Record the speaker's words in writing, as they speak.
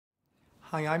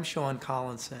Hi, I'm Sean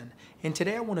Collinson, and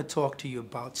today I want to talk to you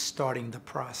about starting the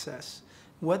process.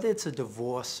 Whether it's a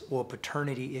divorce or a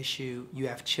paternity issue, you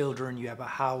have children, you have a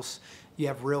house, you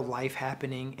have real life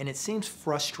happening, and it seems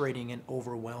frustrating and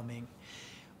overwhelming.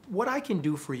 What I can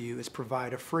do for you is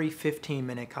provide a free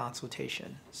 15-minute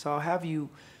consultation. So I'll have you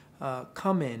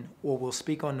come in, or we'll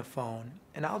speak on the phone,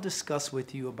 and I'll discuss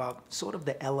with you about sort of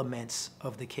the elements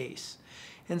of the case.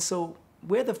 And so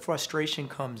where the frustration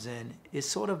comes in is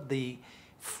sort of the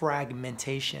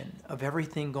fragmentation of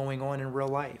everything going on in real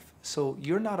life. So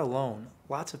you're not alone.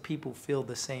 Lots of people feel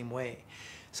the same way.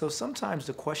 So sometimes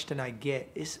the question I get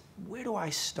is, where do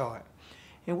I start?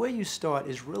 And where you start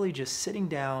is really just sitting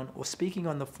down or speaking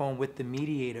on the phone with the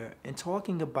mediator and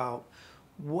talking about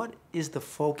what is the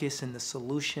focus and the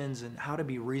solutions and how to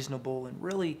be reasonable and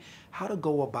really how to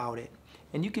go about it.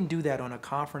 And you can do that on a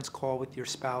conference call with your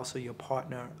spouse or your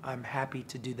partner. I'm happy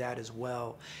to do that as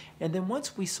well. And then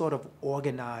once we sort of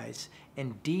organize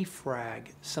and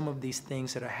defrag some of these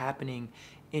things that are happening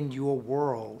in your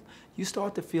world, you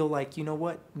start to feel like, you know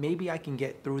what, maybe I can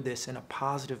get through this in a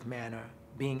positive manner,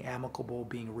 being amicable,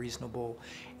 being reasonable,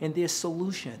 and there's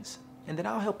solutions. And then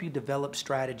I'll help you develop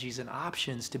strategies and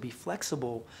options to be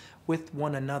flexible with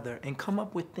one another and come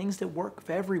up with things that work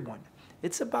for everyone.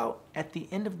 It's about, at the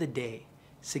end of the day,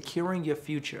 securing your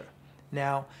future.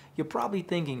 Now, you're probably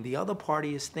thinking, the other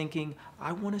party is thinking,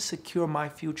 I want to secure my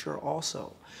future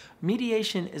also.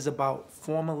 Mediation is about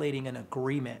formulating an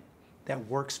agreement that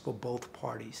works for both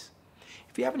parties.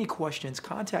 If you have any questions,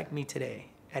 contact me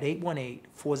today at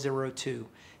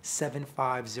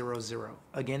 818-402-7500.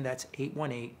 Again, that's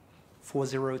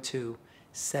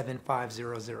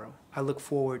 818-402-7500. I look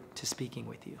forward to speaking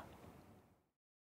with you.